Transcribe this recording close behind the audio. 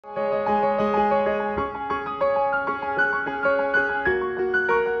Hello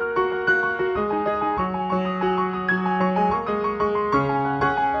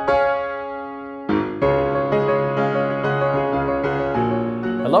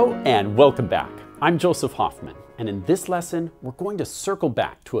and welcome back. I'm Joseph Hoffman, and in this lesson, we're going to circle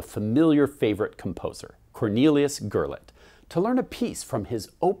back to a familiar favorite composer, Cornelius Gurlitt, to learn a piece from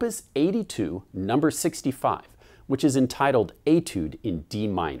his Opus 82, number 65, which is entitled Etude in D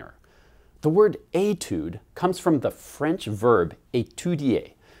minor. The word etude comes from the French verb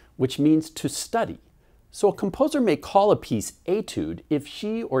étudier, which means to study. So a composer may call a piece etude if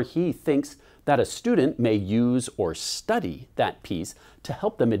she or he thinks that a student may use or study that piece to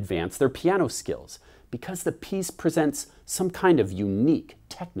help them advance their piano skills, because the piece presents some kind of unique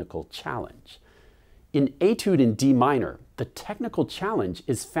technical challenge. In Etude in D minor, the technical challenge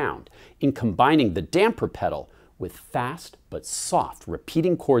is found in combining the damper pedal with fast but soft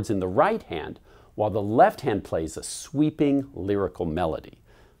repeating chords in the right hand, while the left hand plays a sweeping lyrical melody.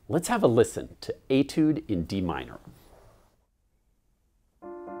 Let's have a listen to Etude in D minor.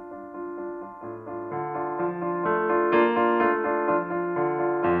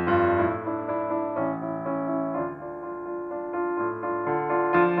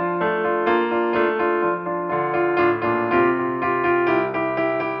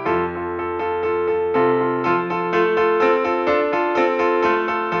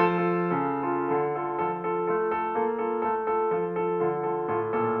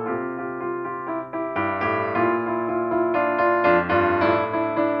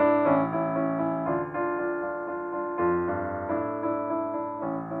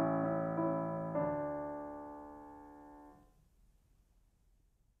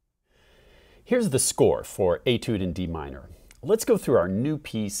 Here's the score for Etude in D minor. Let's go through our new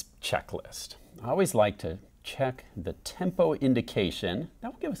piece checklist. I always like to check the tempo indication.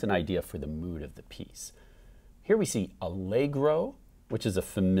 That will give us an idea for the mood of the piece. Here we see allegro, which is a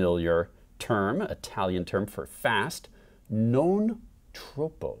familiar term, Italian term for fast. Non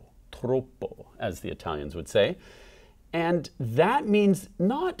troppo, as the Italians would say. And that means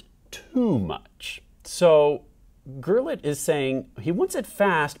not too much. So Gurlitt is saying he wants it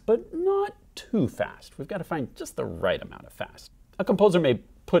fast, but not too fast. We've got to find just the right amount of fast. A composer may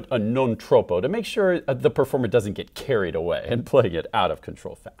put a non troppo to make sure the performer doesn't get carried away and playing it out of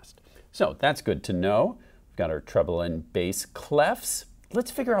control fast. So that's good to know. We've got our treble and bass clefs. Let's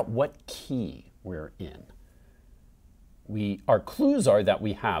figure out what key we're in. Our clues are that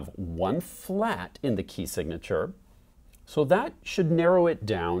we have one flat in the key signature, so that should narrow it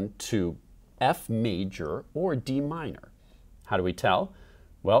down to F major or D minor. How do we tell?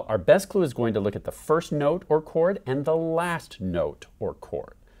 Well, our best clue is going to look at the first note or chord and the last note or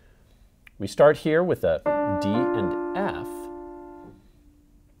chord. We start here with a D and F,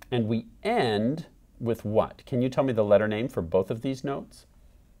 and we end with what? Can you tell me the letter name for both of these notes?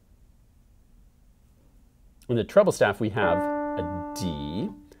 In the treble staff, we have a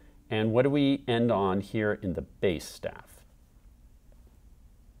D, and what do we end on here in the bass staff?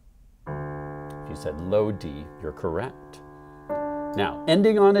 If you said low D, you're correct. Now,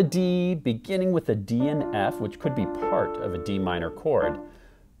 ending on a D, beginning with a D and F, which could be part of a D minor chord,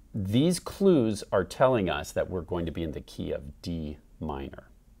 these clues are telling us that we're going to be in the key of D minor.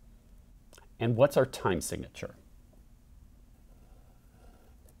 And what's our time signature?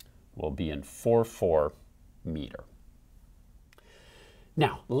 We'll be in 4/4 meter.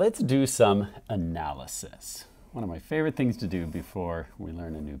 Now, let's do some analysis. One of my favorite things to do before we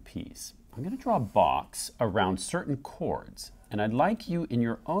learn a new piece. I'm going to draw a box around certain chords. And I'd like you in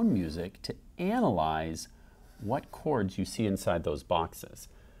your own music to analyze what chords you see inside those boxes.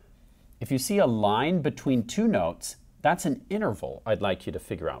 If you see a line between two notes, that's an interval. I'd like you to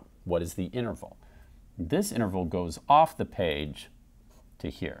figure out what is the interval. This interval goes off the page to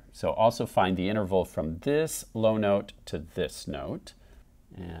here. So also find the interval from this low note to this note.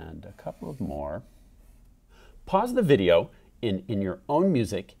 And a couple of more. Pause the video in your own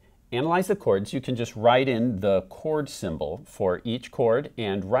music. Analyze the chords. You can just write in the chord symbol for each chord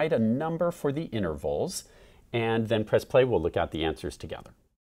and write a number for the intervals, and then press play. We'll look at the answers together.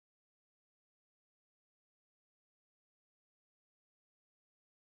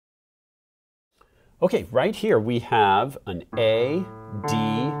 Okay, right here we have an A, D,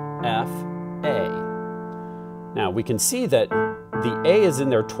 F, A. Now we can see that the A is in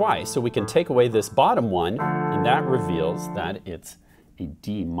there twice, so we can take away this bottom one, and that reveals that it's a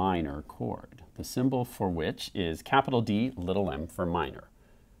D minor chord, the symbol for which is capital D, little m for minor.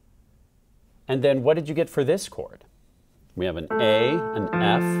 And then what did you get for this chord? We have an A, an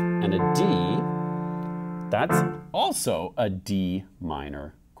F, and a D. That's also a D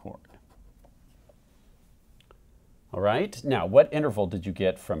minor chord. chord. All right, now what interval did you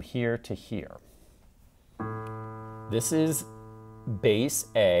get from here to here? This is bass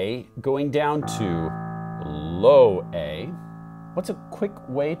A going down to low A. What's a quick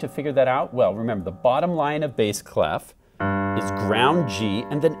way to figure that out? Well, remember the bottom line of bass clef is ground G,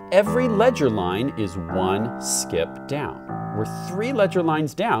 and then every ledger line is one skip down. We're 3 ledger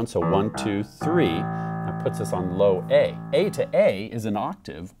lines down, so 1, 2, 3. That puts us on low A. A to A is an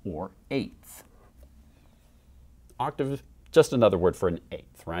octave or eighth. Octave, just another word for an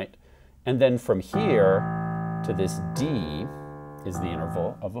eighth, right? And then from here to this D is the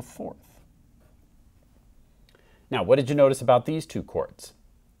interval of a fourth. Now, what did you notice about these two chords?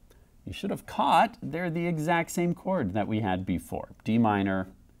 You should have caught they're the exact same chord that we had before. D minor,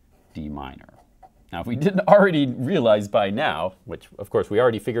 D minor. Now, if we didn't already realize by now, which of course we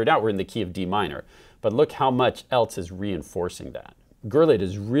already figured out we're in the key of D minor, but look how much else is reinforcing that. Gurlitt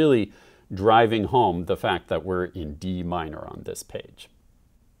is really driving home the fact that we're in D minor on this page.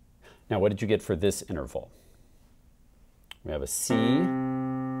 Now, what did you get for this interval? We have a C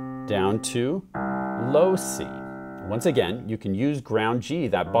down to low C. Once again, you can use ground G,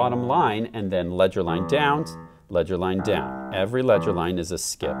 that bottom line, and then ledger line down, ledger line down. Every ledger line is a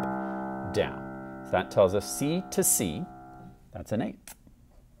skip down. So that tells us C to C, that's an eighth,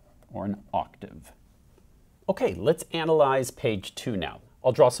 or an octave. Okay, let's analyze page 2 now.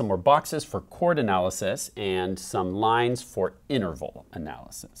 I'll draw some more boxes for chord analysis and some lines for interval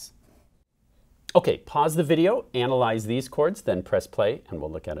analysis. Okay, pause the video, analyze these chords, then press play, and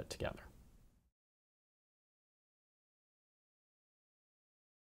we'll look at it together.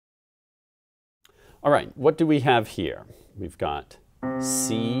 All right, what do we have here? We've got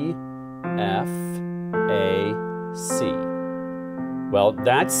C, F, A, C. Well,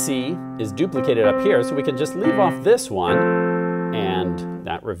 that C is duplicated up here, so we can just leave off this one, and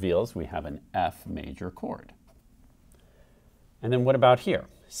that reveals we have an F major chord. And then what about here?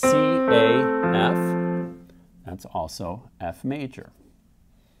 C, A, F, that's also F major.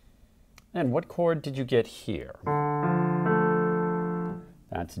 And what chord did you get here?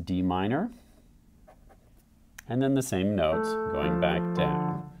 That's D minor. And then the same notes going back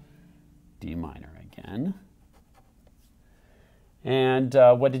down. D minor again. And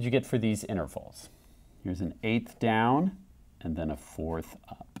what did you get for these intervals? Here's an eighth down and then a fourth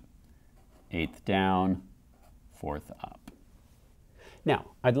up. Eighth down, fourth up.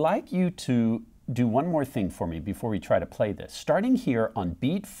 Now, I'd like you to do one more thing for me before we try to play this. Starting here on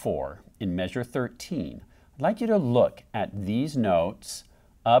beat 4 in measure 13, I'd like you to look at these notes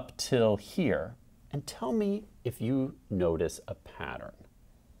up till here and tell me if you notice a pattern.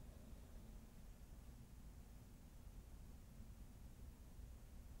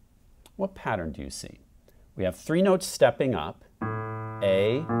 What pattern do you see? We have 3 notes stepping up,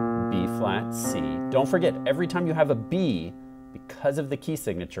 A, B flat, C. Don't forget, every time you have a B, because of the key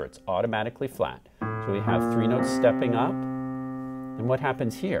signature, it's automatically flat. So we have 3 notes stepping up, and what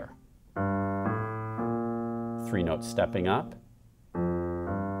happens here? 3 notes stepping up,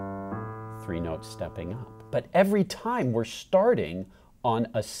 3 notes stepping up. But every time we're starting on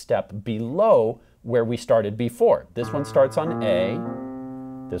a step below where we started before. This one starts on A,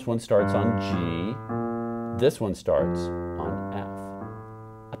 this one starts on G, this one starts on F.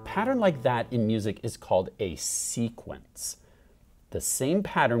 A pattern like that in music is called a sequence. The same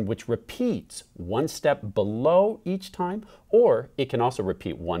pattern which repeats one step below each time, or it can also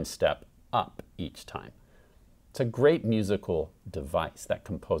repeat one step up each time. It's a great musical device that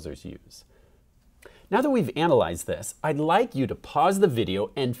composers use. Now that we've analyzed this, I'd like you to pause the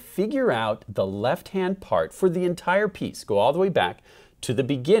video and figure out the left-hand part for the entire piece. Go all the way back to the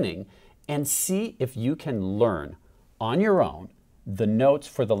beginning and see if you can learn on your own the notes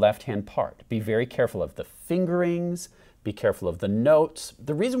for the left-hand part. Be very careful of the fingerings, be careful of the notes.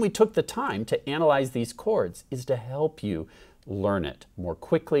 The reason we took the time to analyze these chords is to help you learn it more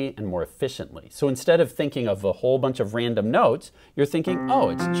quickly and more efficiently. So instead of thinking of a whole bunch of random notes, you're thinking, oh,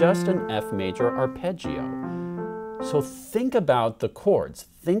 it's just an F major arpeggio. So think about the chords,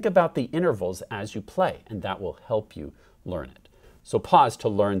 think about the intervals as you play, and that will help you learn it. So pause to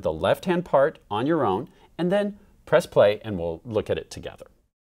learn the left-hand part on your own, and then press play and we'll look at it together.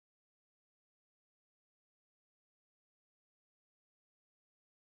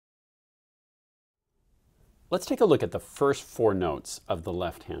 Let's take a look at the first 4 notes of the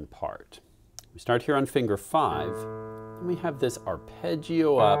left-hand part. We start here on finger 5, and we have this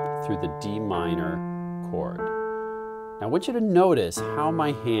arpeggio up through the D minor chord. Now I want you to notice how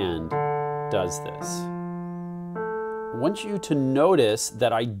my hand does this. I want you to notice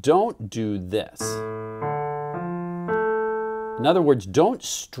that I don't do this. In other words, don't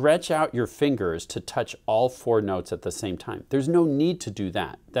stretch out your fingers to touch all 4 notes at the same time. There's no need to do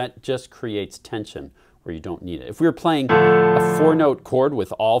that. That just creates tension where you don't need it. If we were playing a 4-note chord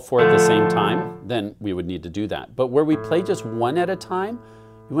with all 4 at the same time, then we would need to do that. But where we play just one at a time,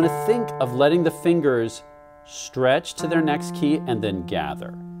 you want to think of letting the fingers stretch to their next key and then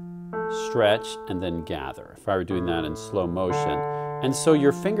gather. Stretch and then gather, if I were doing that in slow motion. And so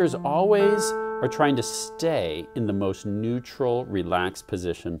your fingers always are trying to stay in the most neutral, relaxed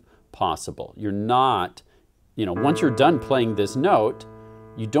position possible. You're not, once you're done playing this note,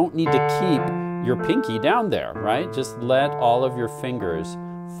 you don't need to keep your pinky down there, right? Just let all of your fingers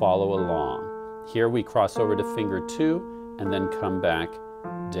follow along. Here we cross over to finger 2 and then come back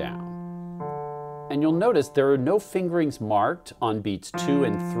down. And you'll notice there are no fingerings marked on beats 2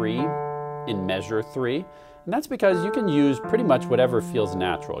 and 3 in measure 3. And that's because you can use pretty much whatever feels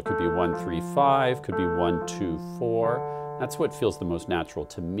natural. It could be 1, 3, 5, could be 1, 2, 4. That's what feels the most natural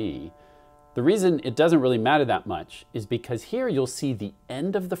to me. The reason it doesn't really matter that much is because here you'll see the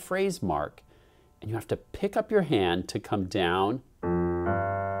end of the phrase mark, and you have to pick up your hand to come down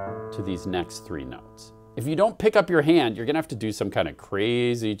to these next 3 notes. If you don't pick up your hand, you're going to have to do some kind of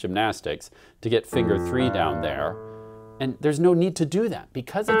crazy gymnastics to get finger 3 down there. And there's no need to do that.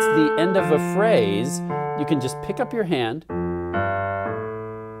 Because it's the end of a phrase, you can just pick up your hand,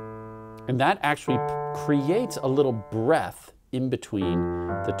 and that actually creates a little breath in between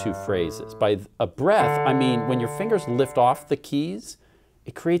the 2 phrases. By a breath, I mean when your fingers lift off the keys,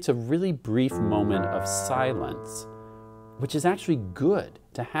 it creates a really brief moment of silence, which is actually good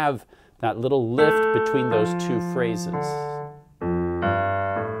to have that little lift between those 2 phrases.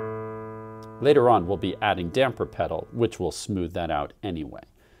 Later on, we'll be adding damper pedal, which will smooth that out anyway.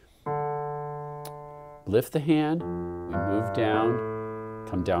 Lift the hand, we move down,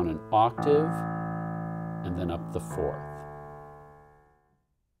 come down an octave, and then up the 4th.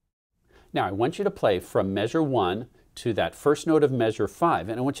 Now, I want you to play from measure 1 to that first note of measure 5,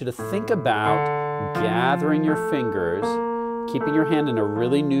 and I want you to think about gathering your fingers, keeping your hand in a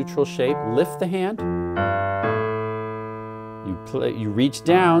really neutral shape. Lift the hand. You reach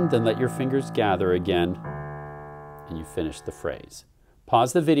down, then let your fingers gather again, and you finish the phrase.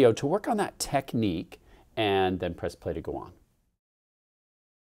 Pause the video to work on that technique, and then press play to go on.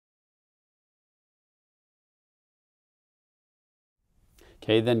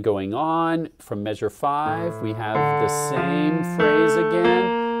 Okay, then going on from measure 5, we have the same phrase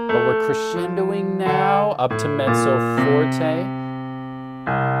again, but we're crescendoing now up to mezzo forte.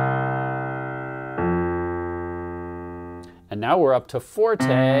 And now we're up to forte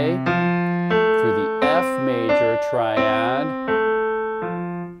through the F major triad.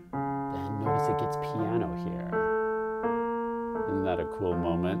 Then notice it gets piano here. Isn't that a cool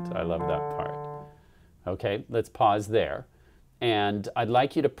moment? I love that part. Okay, let's pause there. And I'd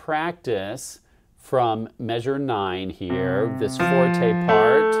like you to practice from measure 9 here, this forte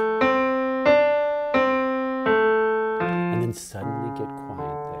part. And then suddenly get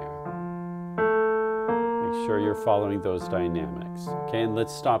quiet there. Make sure you're following those dynamics. Okay, and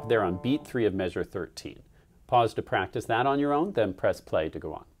let's stop there on beat 3 of measure 13. Pause to practice that on your own, then press play to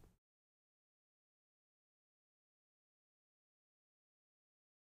go on.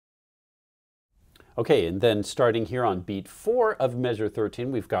 Okay, and then starting here on beat 4 of measure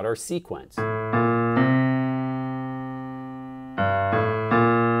 13, we've got our sequence. And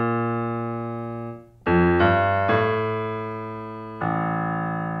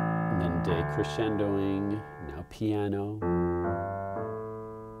then decrescendoing, now piano.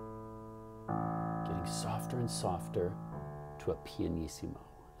 Getting softer and softer to a pianissimo,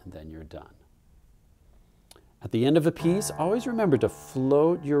 and then you're done. At the end of a piece, always remember to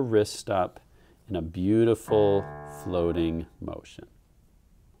float your wrist up in a beautiful floating motion.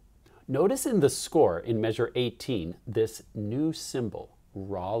 Notice in the score in measure 18, this new symbol,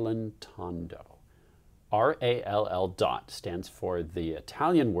 rallentando. R-A-L-L dot stands for the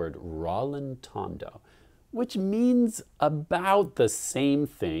Italian word rallentando, which means about the same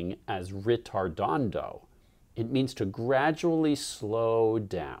thing as ritardando. It means to gradually slow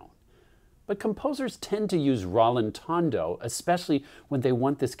down. But composers tend to use rallentando, especially when they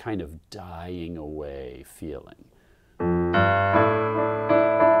want this kind of dying away feeling.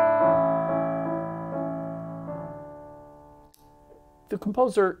 The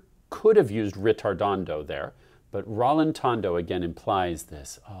composer could have used ritardando there, but rallentando again implies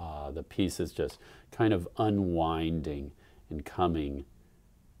this, the piece is just kind of unwinding and coming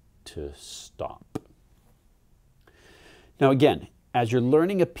to stop. Now again, as you're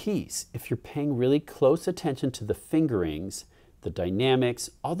learning a piece, if you're paying really close attention to the fingerings, the dynamics,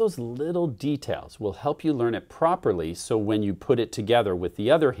 all those little details will help you learn it properly, so when you put it together with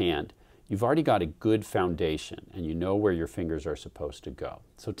the other hand, you've already got a good foundation and you know where your fingers are supposed to go.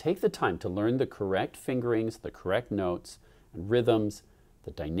 So take the time to learn the correct fingerings, the correct notes and rhythms,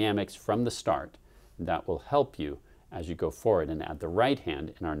 the dynamics from the start. And that will help you as you go forward and add the right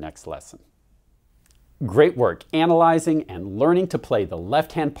hand in our next lesson. Great work analyzing and learning to play the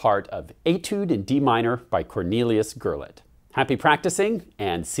left-hand part of Etude in D minor by Cornelius Gurlitt. Happy practicing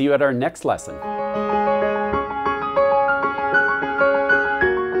and see you at our next lesson.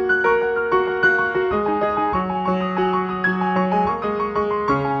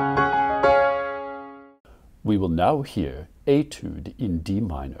 We will now hear Etude in D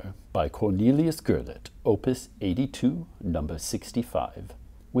minor by Cornelius Gurlitt, Opus 82, number 65,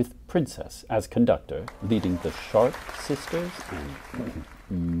 with Princess as conductor, leading the Sharp Sisters and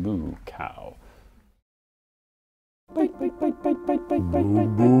Moo Cow. Boom,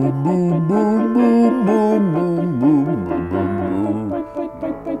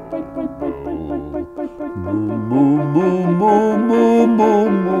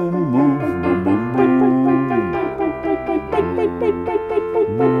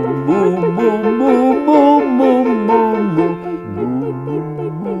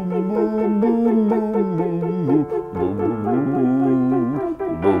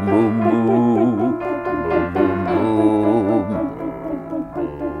 boom, boom.